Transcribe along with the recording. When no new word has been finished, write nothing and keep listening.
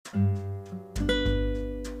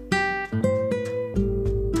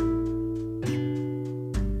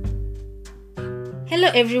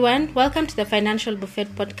Hello everyone, welcome to the Financial Buffet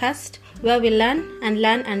podcast, where we learn and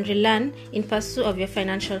relearn in pursuit of your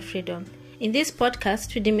financial freedom. In this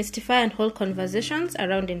podcast, we demystify and hold conversations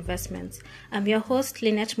around investments. I'm your host,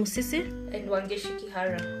 Lynette Musisi. And Wangeshi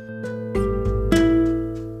Kihara.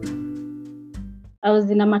 I was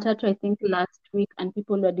in a matatu, I think, last week, and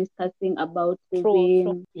people were discussing about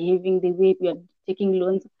behaving the way we are taking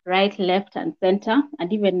loans right, left, and center.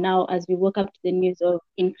 And even now, as we woke up to the news of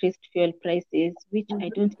increased fuel prices, which I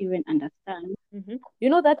don't even understand. You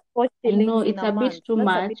know that I know it's a bit too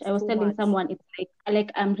much. I was telling someone, it's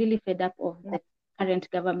like I'm really fed up of the current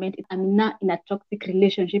government. I'm not in a toxic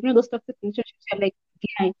relationship. You know those toxic relationships are like,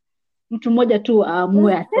 yeah, mtu mmoja tu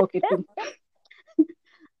aamue atoke tu.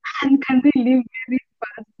 And can they live very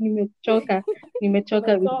fast? Nimechoka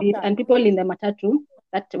with it. And people in the matatu,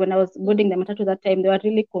 that when I was boarding the matatu that time, they were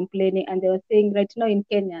really complaining, and they were saying right now in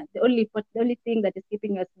Kenya, the only thing that is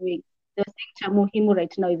keeping us going, they were saying cha muhimu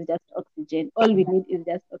right now is just oxygen. All we need is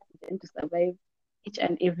just oxygen to survive each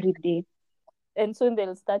and every day. And soon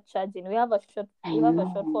they'll start charging. We have a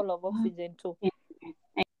shortfall of oxygen too.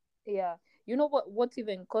 Yeah. You know what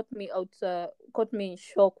even caught me in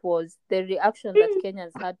shock was the reaction that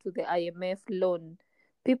Kenyans had to the IMF loan.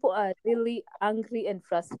 People are really angry and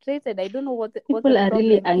frustrated. I don't know what the People are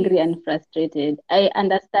really angry and frustrated. I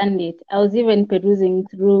understand it. I was even perusing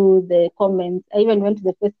through the comments. I even went to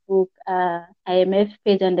the Facebook IMF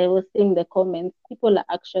page, and I was seeing the comments. People are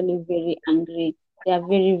actually very angry. They are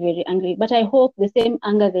very, very angry. But I hope the same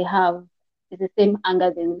anger they have is the same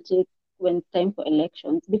anger they will take when it's time for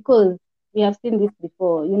elections, because we have seen this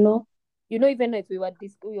before, you know. Even as we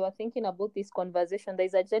were thinking about this conversation,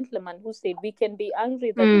 there's a gentleman who said we can be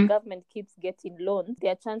angry that the government keeps getting loans.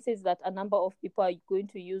 There are chances that a number of people are going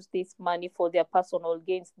to use this money for their personal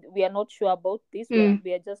gains. We are not sure about this.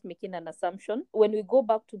 We are just making an assumption. When we go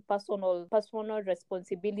back to personal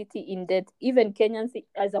responsibility in debt, even Kenyans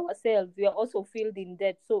as ourselves, we are also filled in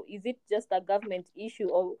debt. So is it just a government issue,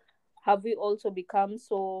 or have we also become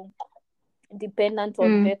so dependent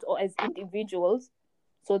on debt, or as individuals?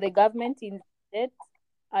 So the government in debt,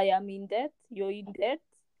 I am in debt, you're in debt.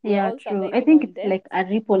 Yeah, true. I think it's like a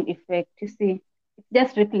ripple effect. You see, it's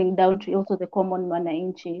just rippling down to also the common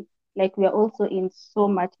wananchi. Like we are also in so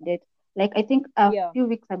much debt. Like I think few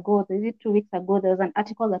weeks ago, 2 weeks ago, there was an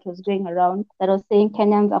article that was going around that was saying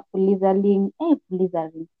Kenyans are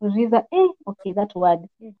that word.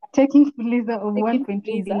 Taking Fuliza of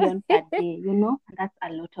 1.2 billion per day, you know, that's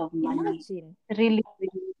a lot of money. Imagine. Really,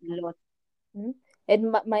 really a lot.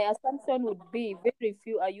 And my assumption would be very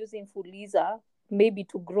few are using Fuliza maybe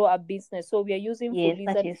to grow a business. So we are using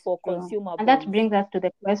Fuliza for consumer. And that brings us to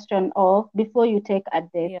the question of, before you take a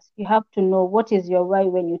debt, you have to know what is your why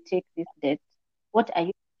when you take this debt. What are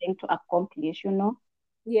you trying to accomplish, you know?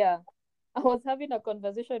 Yeah. I was having a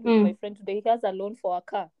conversation with my friend today. He has a loan for a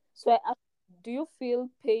car. So I asked, do you feel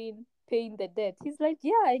paying the debt? He's like,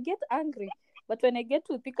 yeah, I get angry. But when I get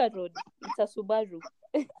to Thika Road, it's a Subaru.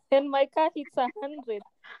 And my car hits 100.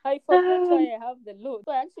 I forget why I have the loan.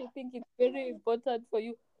 So I actually think it's very important for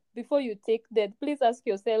you, before you take debt, please ask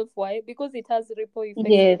yourself why. Because it has ripple effects.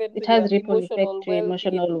 Yes, it has ripple effect to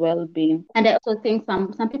emotional well-being. And I also think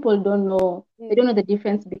some people don't know. They don't know the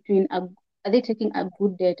difference between are they taking a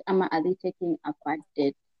good debt, or are they taking a bad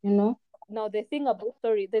debt? You know. Now the thing about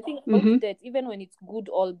debt, even when it's good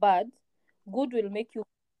or bad, good will make you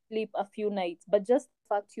sleep a few nights, but just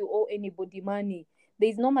the fact you owe anybody money,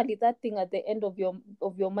 there's normally that thing at the end of your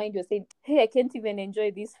mind. You're saying, hey, I can't even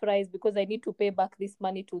enjoy these fries because I need to pay back this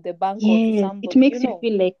money to the bank or to somebody. It makes you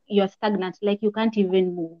feel like you're stagnant, like you can't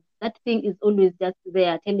even move. That thing is always just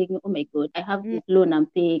there telling you, oh my God, I have this loan I'm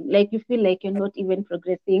paying. Like you feel like you're not even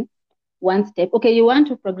progressing one step. Okay, you want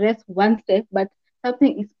to progress one step, but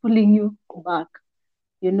something is pulling you back,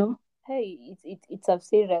 you know? Hey, it's a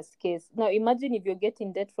serious case. Now imagine if you're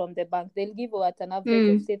getting debt from the bank, they'll give you at an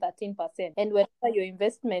average of say 13%. And wherever your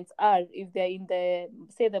investments are, if they're in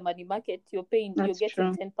the money market, you're getting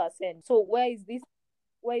 10%. So where is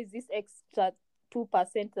this extra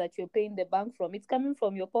 2% that you're paying the bank from? It's coming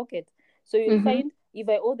from your pocket. So you'll find, if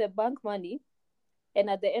I owe the bank money, and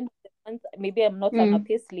at the end of the month, maybe I'm not on a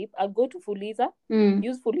pay slip, I'll go to Fuliza,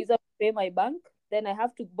 use Fuliza to pay my bank. Then I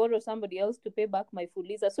have to borrow somebody else to pay back my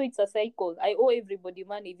Fuliza. So it's a cycle. I owe everybody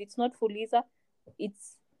money. If it's not Fuliza,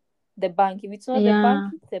 it's the bank. If it's not the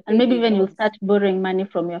bank, it's the and maybe when you start borrowing money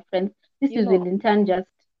from your friends, this will in turn just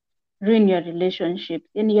ruin your relationships.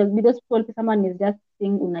 And you'll be those people, someone is just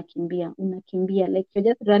saying unakimbia, like you're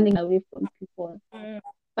just running away from people.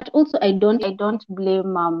 But also I don't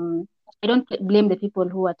blame the people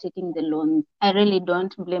who are taking the loans. I really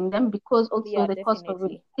don't blame them, because also the cost of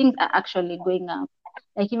it, things are actually going up.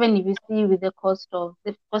 Like even if you see with the cost of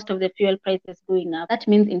the fuel prices going up, that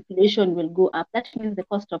means inflation will go up. That means the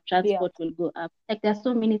cost of transport will go up. Like there are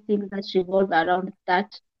so many things that revolve around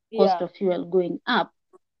that cost of fuel going up.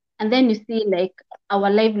 And then you see like our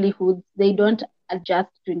livelihoods, they don't adjust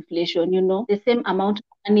to inflation, the same amount of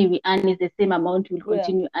money we earn is the same amount we'll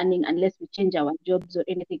continue earning unless we change our jobs or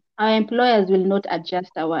anything. Our employers will not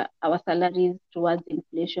adjust our salaries towards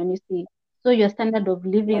inflation, you see. So your standard of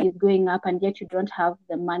living is going up and yet you don't have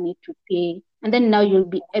the money to pay. And then now you'll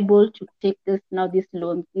be able to take these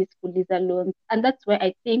loans, these Fuliza loans. And that's why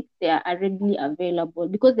I think they are readily available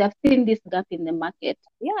because they have seen this gap in the market.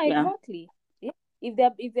 Yeah, exactly. Yeah.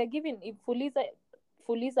 If they're giving, if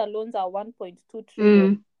Fuliza loans are 1.2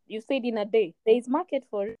 trillion, you said in a day, there is market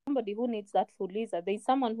for somebody who needs that Fuliza. There is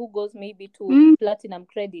someone who goes maybe to Platinum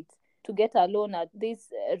Credit to get a loan at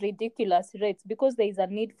these ridiculous rates because there is a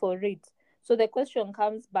need for it. So the question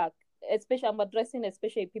comes back, I'm addressing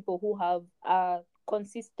especially people who have a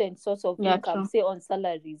consistent source of income, say on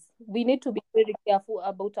salaries. We need to be very careful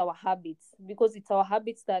about our habits because it's our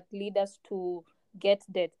habits that lead us to get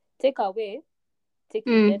debt.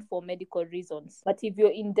 Taking debt for medical reasons. But if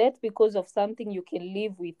you're in debt because of something you can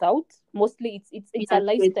live without, mostly it's a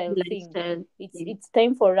lifestyle thing. It's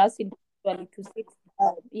time for us individually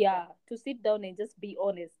to sit down and just be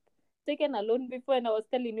honest. Taken a loan before, and I was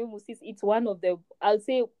telling you, Musis, I'll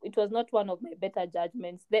say it was not one of my better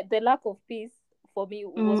judgments. The lack of peace for me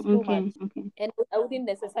was too much. And I wouldn't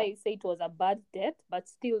necessarily say it was a bad debt, but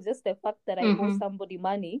still just the fact that I owe somebody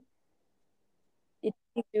money, it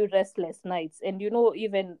gives you restless nights. And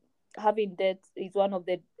even having debt is one of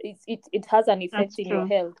it has an effect in your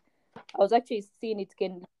health. I was actually seeing it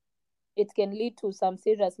can lead to some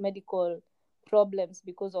serious medical problems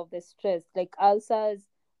because of the stress, like ulcers,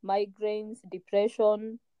 migraines,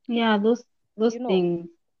 depression. Yeah, those things.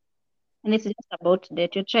 And it's just about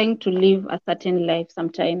that you're trying to live a certain life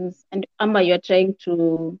sometimes, and you're trying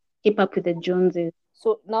to keep up with the Joneses.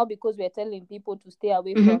 So now, because we're telling people to stay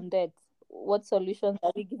away from debt, what solutions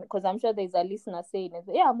are we giving? Because I'm sure there's a listener saying,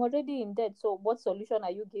 yeah, I'm already in debt, so what solution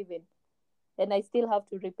are you giving? And I still have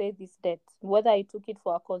to repay this debt. Whether I took it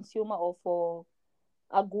for a consumer or for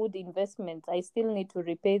a good investment, I still need to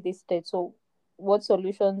repay this debt. So what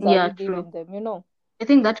solutions are you giving them, I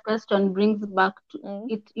think that question brings back to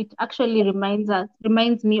it actually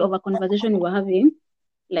reminds me of a conversation we were having.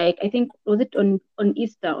 Like I think was it on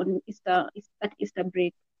Easter at Easter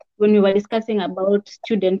break when we were discussing about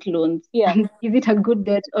student loans. Yeah. Is it a good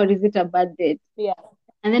debt or is it a bad debt? Yeah.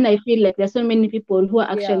 And then I feel like there's so many people who are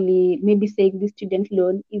actually maybe saying this student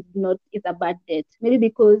loan is a bad debt. Maybe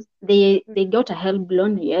because they got a help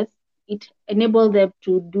loan, yes. It enabled them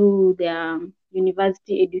to do their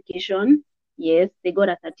university education. Yes, they got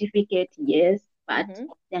a certificate, yes, but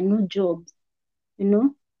there are no jobs,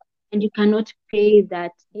 and you cannot pay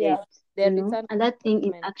that debt. And that thing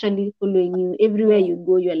is actually following you everywhere you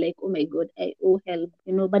go. You're like, oh my God, I owe help,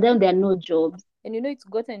 but then there are no jobs. And it's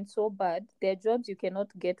gotten so bad. There are jobs you cannot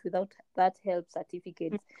get without that help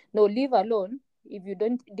certificate. No, leave alone. If you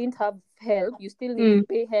didn't have help, you still need to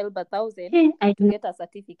pay help 1,000 to get a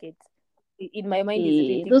certificate. In my mind, is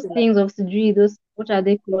ridiculous. Those things of those what are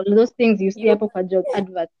they called? Those things you see up for job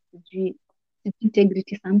adverts,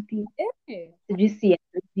 integrity something.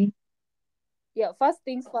 Yeah, first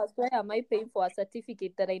things first, why am I paying for a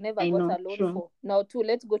certificate that I never got a loan for? Now,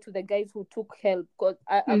 let's go to the guys who took help, because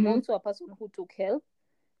I'm also a person who took help,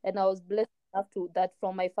 and I was blessed enough that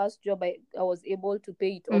from my first job, I was able to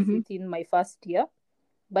pay it off within my first year.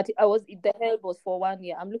 But the help was for 1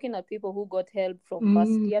 year. I'm looking at people who got help from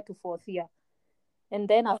first year to fourth year. And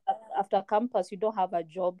then after campus, you don't have a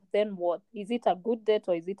job. Then what? Is it a good debt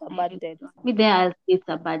or is it a bad debt? It's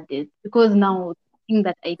a bad debt. Because now, the thing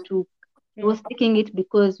that I took, I was taking it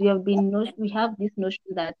because we have this notion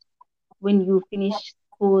that when you finish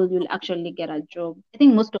school, you'll actually get a job. I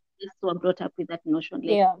think most of us were brought up with that notion.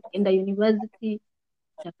 Like in the university,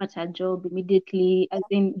 you get a job immediately, as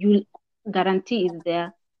in you'll guarantee is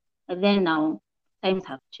there. And then now times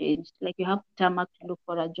have changed. Like you have to tarmac to look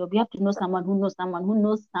for a job. You have to know someone who knows someone who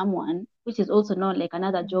knows someone, which is also not like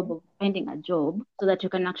another job of finding a job so that you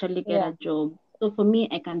can actually get a job. So for me,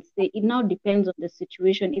 I can say it now depends on the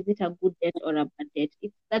situation. Is it a good debt or a bad debt?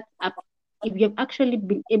 That's up. If you've actually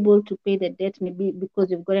been able to pay the debt, maybe because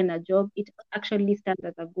you've gotten a job, it actually stands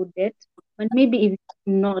as a good debt. But maybe if it's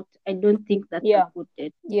not, I don't think that's a good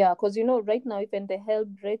debt. Yeah, because right now, even the help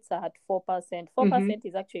rates are at 4%. 4%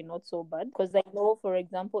 is actually not so bad, because I know, for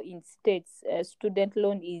example, in states, student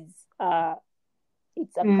loan is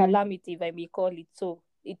it's a calamity, if I may call it so.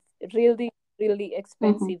 It's really, really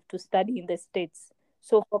expensive to study in the States.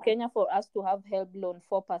 So for Kenya, for us to have HELB loan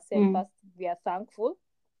 4%, first we are thankful,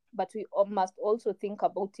 but we must also think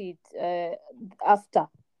about it after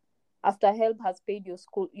HELB has paid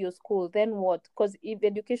your school, then what? Because if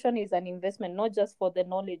education is an investment, not just for the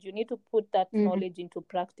knowledge, you need to put that knowledge into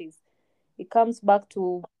practice. It comes back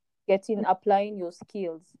to applying your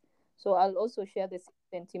skills. So I'll also share the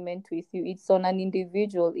sentiment with you. It's on an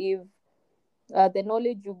individual. If the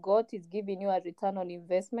knowledge you got is giving you a return on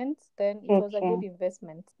investment, then it was a good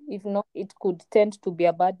investment. If not, it could tend to be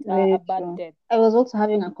a bad debt. I was also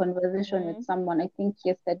having a conversation with someone, I think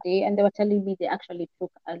yesterday, and they were telling me they actually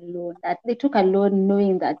took a loan. That they took a loan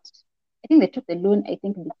knowing that, I think they took the loan, I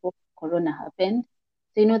think, before Corona happened.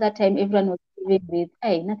 So, that time everyone was living with,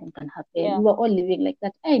 hey, nothing can happen. Yeah. We were all living like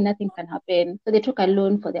that, hey, nothing can happen. So they took a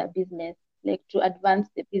loan for their business, like to advance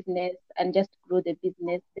the business and just grow the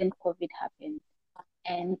business. Then COVID happened.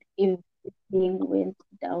 And everything went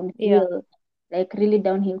downhill, like really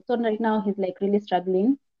downhill. So right now he's like really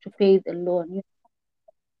struggling to pay the loan.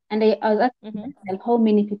 And I was asking myself, how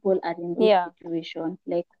many people are in this situation?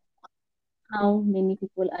 Like, how many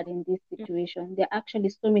people are in this situation? There are actually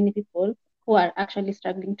so many people who are actually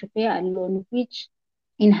struggling to pay a loan, which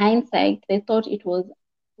in hindsight, they thought it was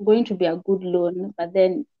going to be a good loan, but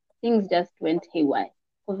then things just went haywire.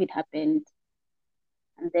 COVID happened,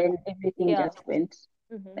 and then everything just went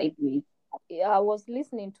sideways. I was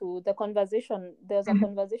listening to the conversation. There's a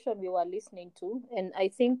conversation we were listening to, and I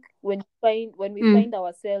think when we find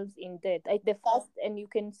ourselves in debt, the first, and you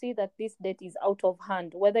can see that this debt is out of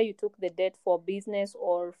hand, whether you took the debt for business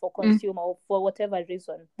or for consumer or for whatever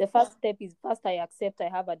reason. The first step is, first I accept I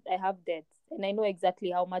have debt, and I know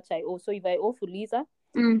exactly how much I owe. So if I owe Fuliza,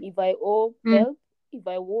 if I owe HELB, if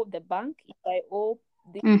I owe the bank, if I owe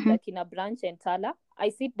like in a branch and Tala, I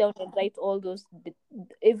sit down and write all those,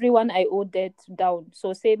 everyone I owe debt down.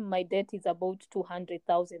 So say my debt is about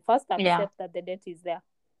 200,000. First accept that the debt is there.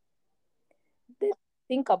 Then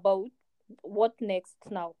think about what next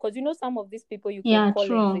now. Because some of these people you can call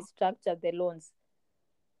and restructure the loans.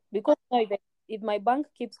 Because now if my bank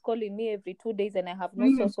keeps calling me every 2 days and I have no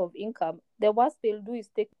source of income, the worst they'll do is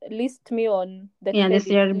list me on the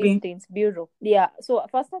credit listings bureau. Yeah. So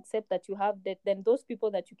first accept that you have debt. Then those people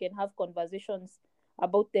that you can have conversations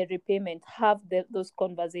about the repayment, have those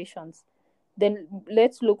conversations. Then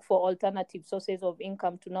let's look for alternative sources of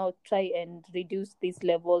income to now try and reduce these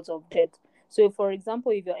levels of debt. So for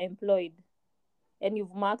example, if you're employed and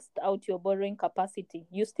you've maxed out your borrowing capacity,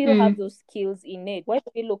 you still have those skills innate. Why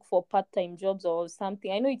do we look for part-time jobs or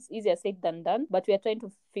something? I know it's easier said than done, but we are trying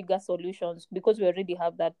to figure solutions because we already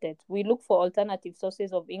have that debt. We look for alternative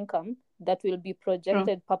sources of income that will be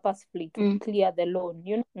projected purposefully to clear the loan.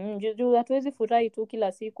 Hatuwezi furahi tu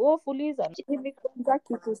kila siku, Fuliza, hivi kwanza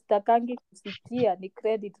kitu stakangi kusikia ni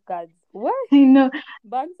credit cards. What? I know.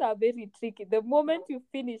 Banks are very tricky. The moment you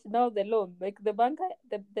finish now the loan, like the bank,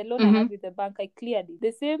 the loan I had with the bank, I cleared it.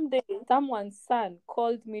 The same day, someone's son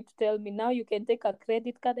called me to tell me, now you can take a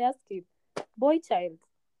credit card. I asked him, boy child,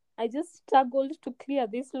 I just struggled to clear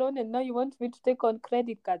this loan and now you want me to take on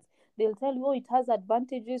credit cards. They'll tell you, it has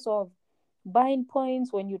advantages of buying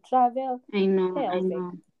points when you travel. I know. I was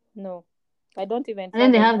like, no, I don't even. And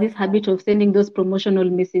then they have this habit of sending those promotional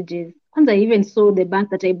messages. Once I even saw the bank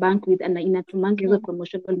that I bank with, and inatumanga those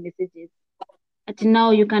promotional messages. At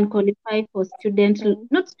now you can qualify for student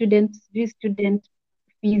fees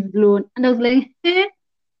loan. And I was like,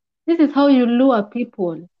 this is how you lure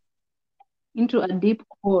people into a deep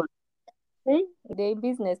hole. The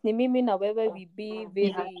business. Ni mimi na wewe, we be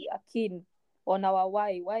very keen on our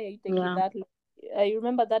why. Why are you taking that? I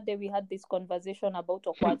remember that day we had this conversation about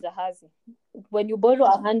Okoa Jahazi. When you borrow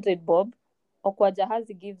 100 bob, Okoa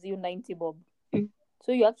Jahazi gives you 90 bob.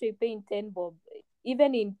 So you're actually paying 10 bob.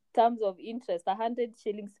 Even in terms of interest, 100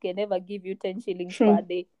 shillings can never give you 10 shillings per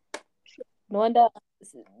day. No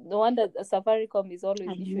wonder Safaricom is always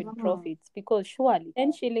issuing profits, because surely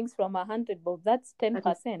 10 shillings from 100 bob, that's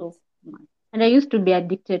 10%. And I used to be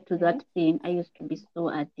addicted to that thing. I used to be so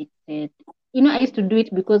addicted. I used to do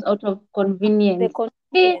it because out of convenience.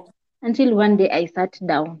 Until one day I sat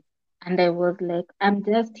down and I was like, I'm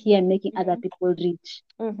just here making other people rich.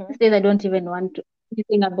 Instead, I don't even want to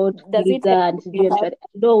anything about Fuliza and I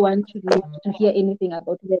don't want to hear anything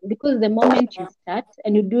about them, because the moment you start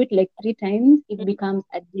and you do it like 3 times, it becomes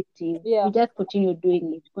addictive. You just continue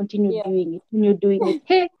doing it, continue doing it,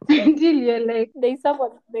 hey, until you're like. There's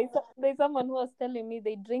someone who was telling me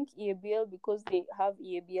they drink EABL because they have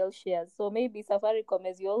EABL shares. So maybe Safaricom,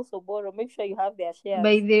 as you also borrow, make sure you have their shares.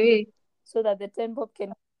 By the way, so that the 10 bob can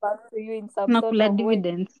come back to you in some sort of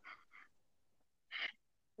dividends.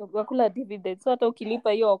 wakula dividends. So hata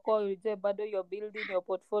ukilipa hiyo okoa uje bado you're building your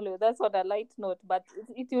portfolio. That's on a light note, but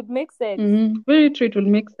it would make sense. Very true, it will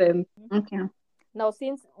make sense. Okay. Now,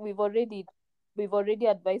 since we've already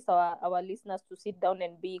advised our listeners to sit down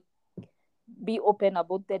and be open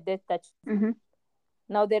about the debt that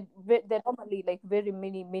now there are normally like very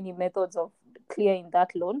many methods of clearing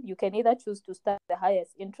that loan. You can either choose to start the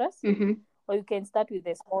highest interest, or you can start with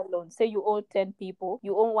a small loan. Say you owe 10 people,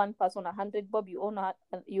 you owe one person 100 bob, you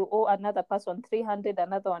owe another person 300,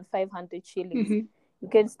 another one 500 shillings. You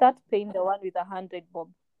can start paying the one with 100 bob.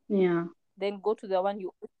 Yeah. Then go to the one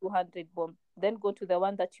you owe 200 bob. Then go to the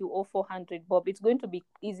one that you owe 400 bob. It's going to be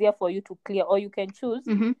easier for you to clear. Or you can choose,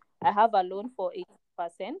 I have a loan for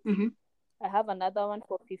 80%. I have another one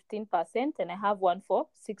for 15%, and I have one for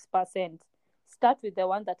 6%. Start with the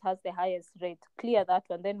one that has the highest rate. Clear that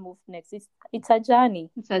one, then move next. It's a journey.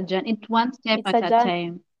 It's a journey. It's one step at a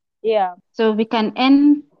time. Yeah. So we can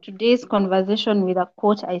end today's conversation with a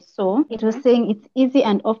quote I saw. It was saying, it's easy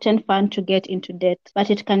and often fun to get into debt, but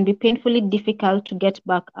it can be painfully difficult to get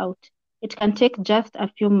back out. It can take just a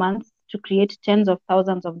few months to create tens of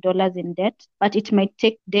thousands of dollars in debt, but it might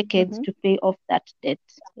take decades to pay off that debt.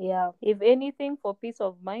 Yeah. If anything, for peace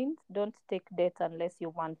of mind, don't take debt unless you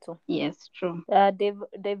want to. Yes, true.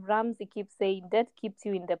 Dave Ramsey keeps saying, debt keeps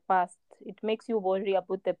you in the past. It makes you worry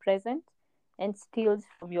about the present and steals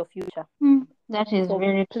from your future. That is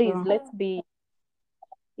very please, true. let's be...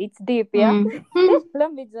 It's deep, yeah?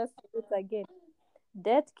 Let me just say it again.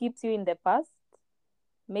 Debt keeps you in the past,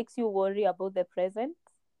 makes you worry about the present,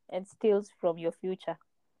 and steals from your future.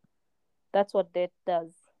 That's what debt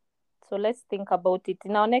does. So let's think about it.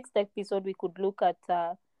 In our next episode, we could look at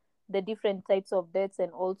the different types of debts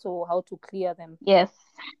and also how to clear them. Yes.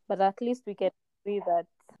 But at least we can agree that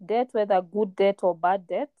debt, whether good debt or bad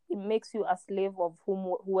debt, it makes you a slave of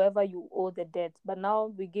whoever you owe the debt. But now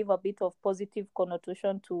we give a bit of positive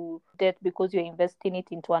connotation to debt because you're investing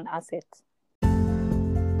it into an asset.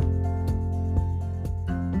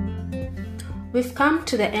 We've come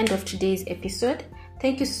to the end of today's episode.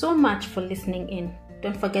 Thank you so much for listening in.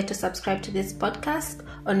 Don't forget to subscribe to this podcast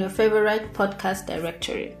on your favorite podcast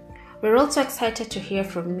directory. We're also excited to hear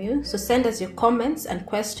from you, so send us your comments and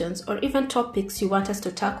questions or even topics you want us to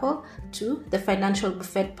tackle to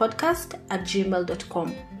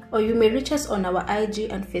thefinancialbuffetpodcast@gmail.com, or you may reach us on our IG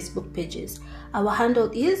and Facebook pages. Our handle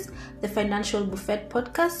is The Financial Buffet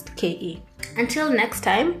Podcast KE. Until next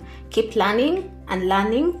time, keep learning and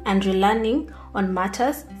relearning on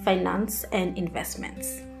matters, finance, and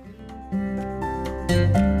investments.